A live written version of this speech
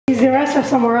the rest are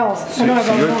somewhere else. So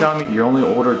you're telling me you only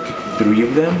ordered 3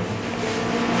 of them?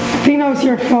 I think that was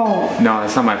your fault. No,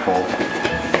 it's not my fault.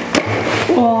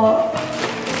 Well,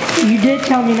 you did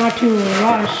tell me not to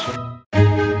rush.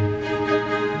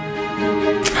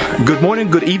 Good morning,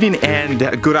 good evening,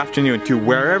 and good afternoon to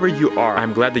wherever you are.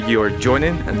 I'm glad that you are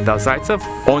joining the Zaytsevs.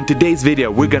 On today's video,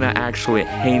 we're gonna actually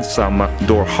hang some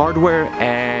door hardware,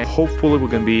 and hopefully we're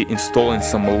gonna be installing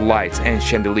some lights and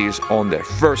chandeliers on the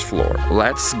first floor.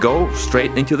 Let's go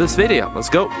straight into this video. Let's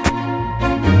go.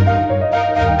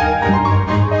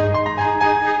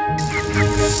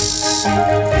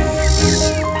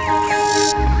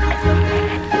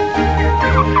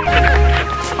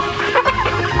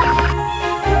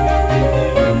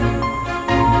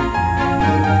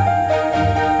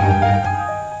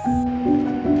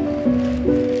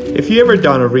 If you ever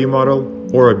done a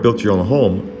remodel or built your own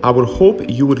home, I would hope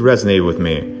you would resonate with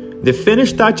me. The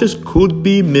finish touches could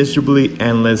be miserably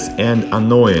endless and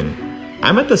annoying.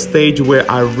 I'm at the stage where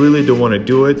I really don't want to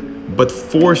do it, but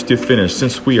forced to finish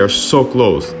since we are so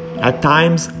close. At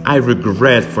times, I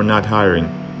regret for not hiring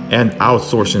and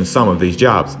outsourcing some of these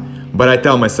jobs, but I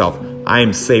tell myself I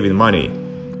am saving money.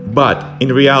 But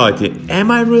in reality,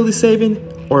 am I really saving,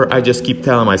 or I just keep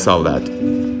telling myself that?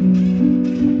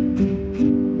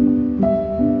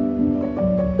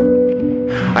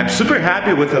 I'm super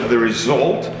happy with the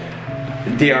result.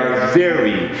 They are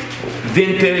very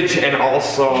vintage and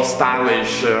also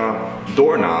stylish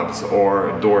doorknobs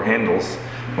or door handles,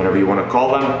 whatever you want to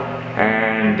call them.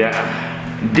 And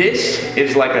this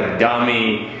is like a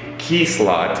dummy key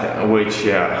slot, which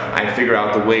I figure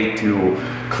out the way to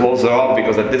close it off,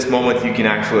 because at this moment you can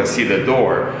actually see the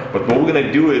door. But what we're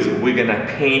gonna do is we're gonna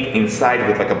paint inside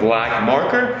with like a black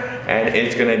marker, and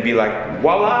it's gonna be like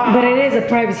voila. But it is a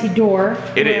privacy door.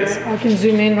 It is. I can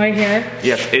zoom in right here.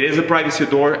 Yes, it is a privacy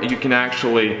door. You can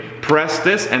actually press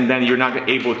this, and then you're not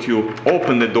able to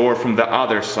open the door from the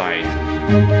other side.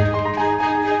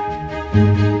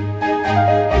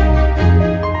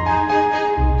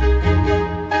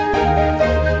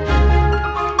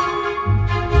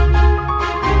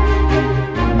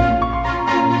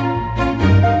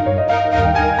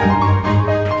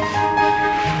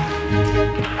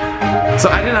 So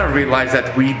I did not realize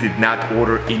that we did not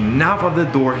order enough of the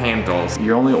door handles.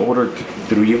 You only ordered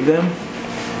 3 of them?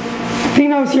 I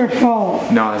think that was your fault.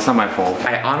 No, it's not my fault.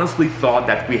 I honestly thought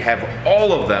that we have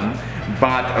all of them,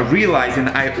 but realizing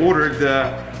I ordered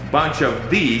a bunch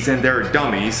of these, and they're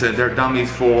dummies. They're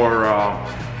dummies for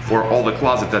all the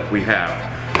closets that we have,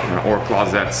 or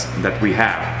closets that we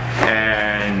have.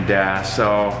 And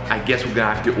so I guess we're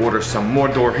gonna have to order some more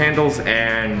door handles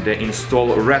and install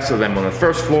the rest of them on the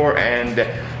first floor and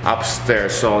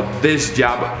upstairs. So this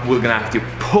job we're gonna have to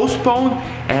postpone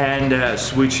and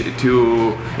switch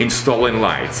to installing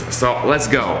lights. So let's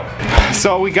go.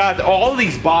 So we got all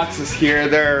these boxes here.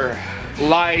 They're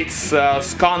lights,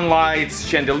 scone lights,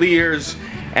 chandeliers,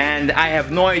 and I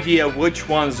have no idea which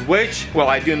one's which. Well,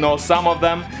 I do know some of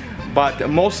them, but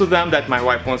most of them that my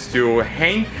wife wants to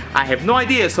hang, I have no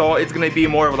idea, so it's gonna be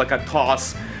more of like a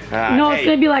toss. No, it's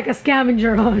gonna be like a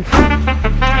scavenger hunt.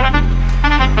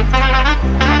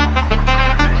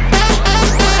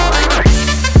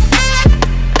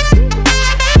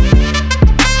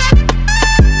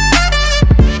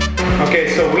 Okay,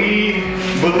 so we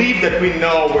believe that we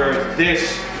know where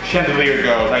this chandelier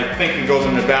goes. I think it goes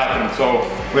in the bathroom, so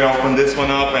we open this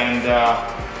one up and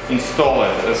install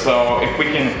it. So if we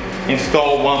can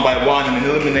install one by one and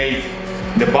eliminate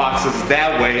the boxes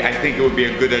that way, I think it would be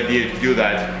a good idea to do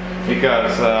that,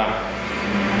 because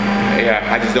yeah,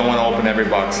 I just don't want to open every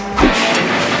box.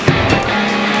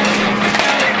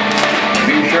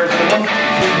 Are you sure it's the one?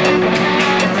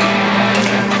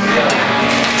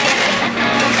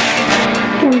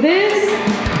 From this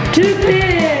to this.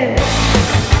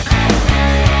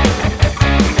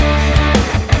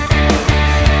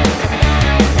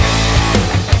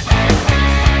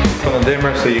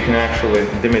 Dimmer, so you can actually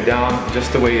dim it down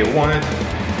just the way you want it,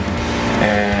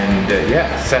 and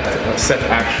yeah, set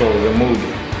actually the mood.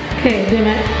 Okay, dim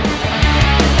it.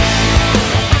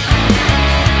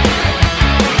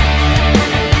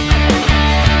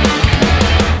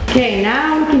 Okay,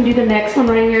 now we can do the next one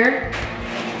right here.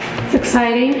 It's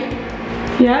exciting.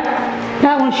 Yeah,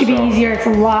 that one should be easier. It's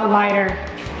a lot lighter.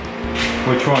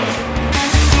 Which one?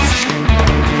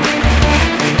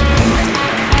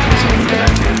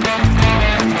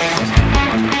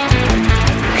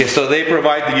 Okay, so they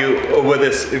provide you with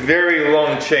this very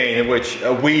long chain, which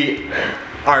we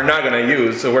are not gonna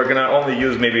use. So we're gonna only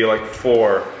use maybe like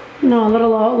 4 No, a little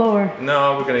lower.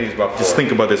 No, we're gonna use about 4. Just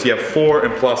think about this. You have 4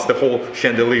 and plus the whole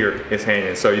chandelier is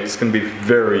hanging. So it's gonna be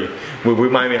very, we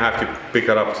might even have to pick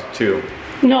it up to 2.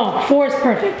 No, 4 is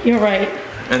perfect. You're right.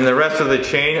 And the rest of the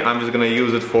chain, I'm just gonna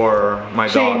use it for my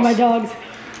dogs. My dogs.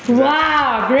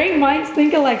 Wow, great minds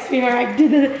think alike, sweetheart.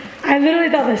 I literally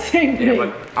thought the same thing. Yeah,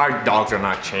 but our dogs are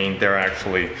not chained. They're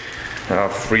actually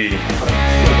free.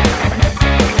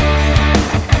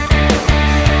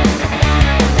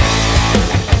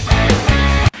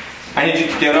 I need you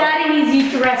to get up. Daddy needs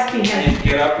you to rescue I need him. you to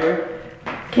get up here.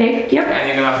 Okay, yep. And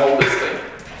you're gonna hold this thing.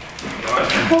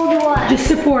 Hold what? Just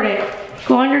support it.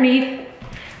 Go underneath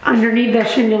the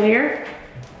chandelier.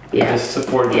 Yeah. Just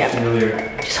support the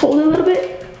chandelier. Just hold it a little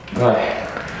bit. Right.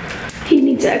 He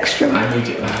needs extra. I need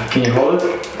you. Can you hold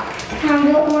it? I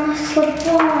don't want to slip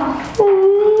off.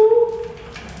 Oh,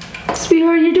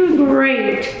 sweetheart, you're doing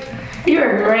great.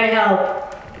 You're a great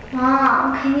help.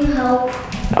 Mom, can you help?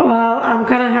 Well, I'm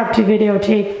gonna have to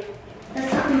videotape.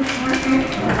 That's not important.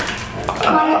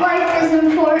 My life is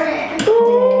important.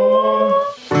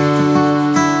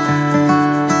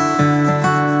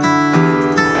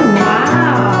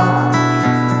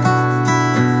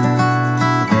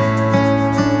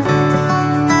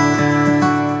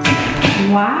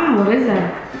 Wow, what is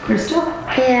that? Crystal?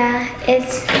 Yeah,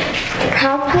 it's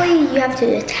probably you have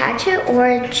to attach it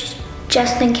or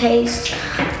just in case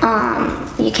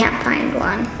you can't find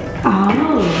one.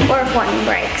 Oh. Or if one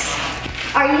breaks.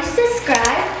 Are you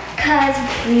subscribed? Because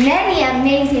many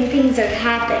amazing things are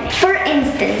happening. For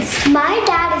instance, my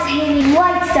dad is hanging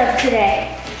lights up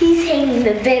today. He's hanging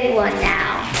the big one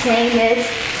now. His name is...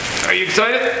 Are you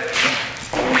excited?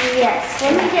 Yes,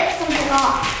 let me get something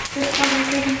off. This one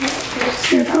is in here.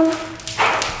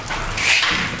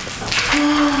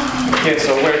 Okay,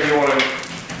 so where do you want to...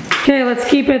 Okay, let's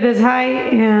keep it this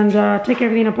height and take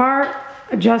everything apart,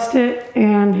 adjust it,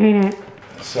 and hang it.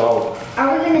 So...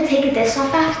 Are we going to take this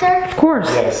off after? Of course.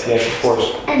 Yes, of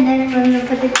course. And then we're going to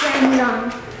put the gems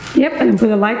on. Yep, and then put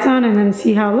the lights on and then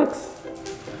see how it looks.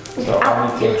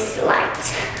 Without these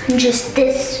lights. Just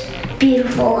this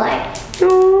beautiful light.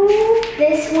 Oh.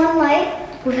 This one light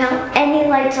without any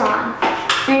lights on.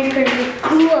 And it's going to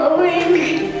be glowing.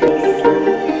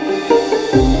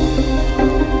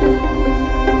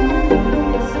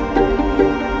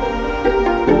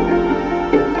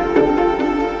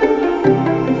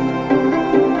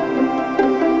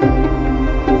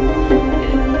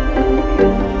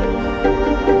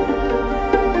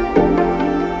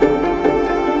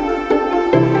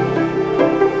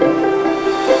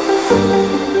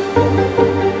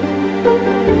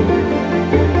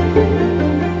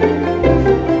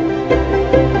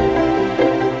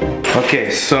 Okay,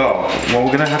 so what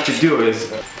we're gonna have to do is,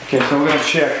 okay, so we're gonna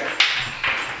check.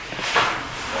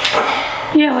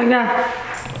 Yeah, like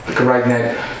that. Like a right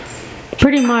neck.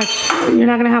 Pretty much. You're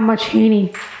not gonna have much hanging.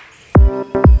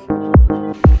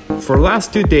 For the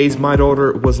last 2 days, my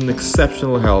daughter was an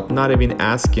exceptional help, not even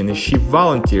asking. She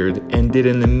volunteered and did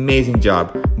an amazing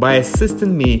job by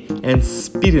assisting me and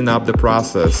speeding up the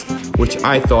process, which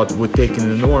I thought would take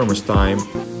an enormous time,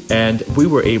 and we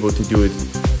were able to do it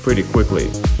pretty quickly.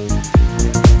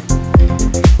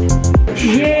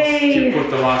 Yay!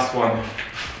 Put the last one.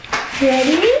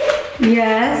 Ready?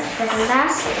 Yes. The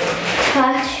last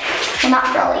touch. Well,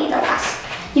 not really the last.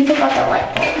 You forgot the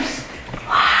light bulbs.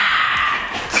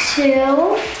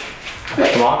 2.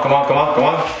 Come on, come on, come on, come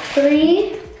on.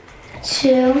 3,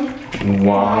 2,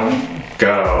 1,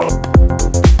 go.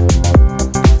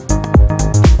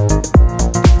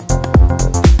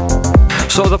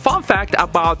 So the fun fact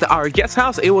about our guest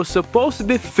house, it was supposed to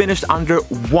be finished under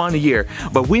 1 year,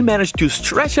 but we managed to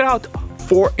stretch it out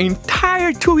for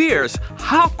entire 2 years.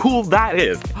 How cool that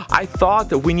is. I thought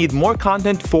that we need more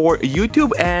content for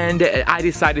YouTube and I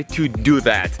decided to do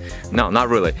that. No, not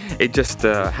really. It just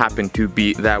happened to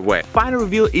be that way. Final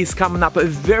reveal is coming up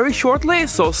very shortly,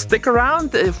 so stick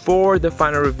around for the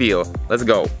final reveal. Let's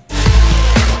go.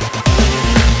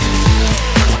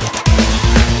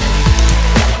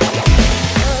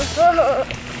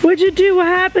 What'd you do? What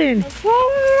happened?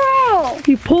 Oh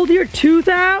You pulled your tooth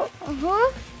out? no!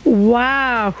 Uh-huh.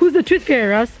 Wow. Who's the tooth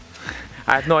fairy, Russ?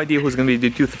 I have no idea who's gonna be the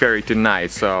tooth fairy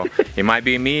tonight, so it might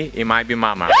be me, it might be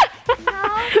Mama.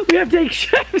 We have to take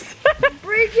shifts.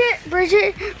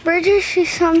 Bridget, she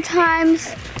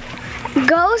sometimes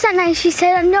goes and she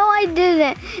said, no, I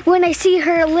didn't. When I see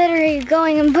her literally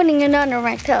going and putting it under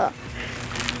my pillow.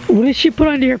 What did she put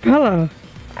under your pillow?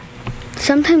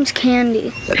 Sometimes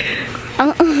candy.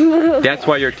 That's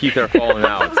why your teeth are falling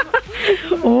out.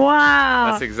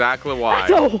 Wow. That's exactly why.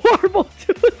 That's a horrible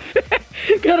tooth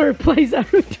fairy. Gotta replace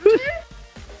every tooth.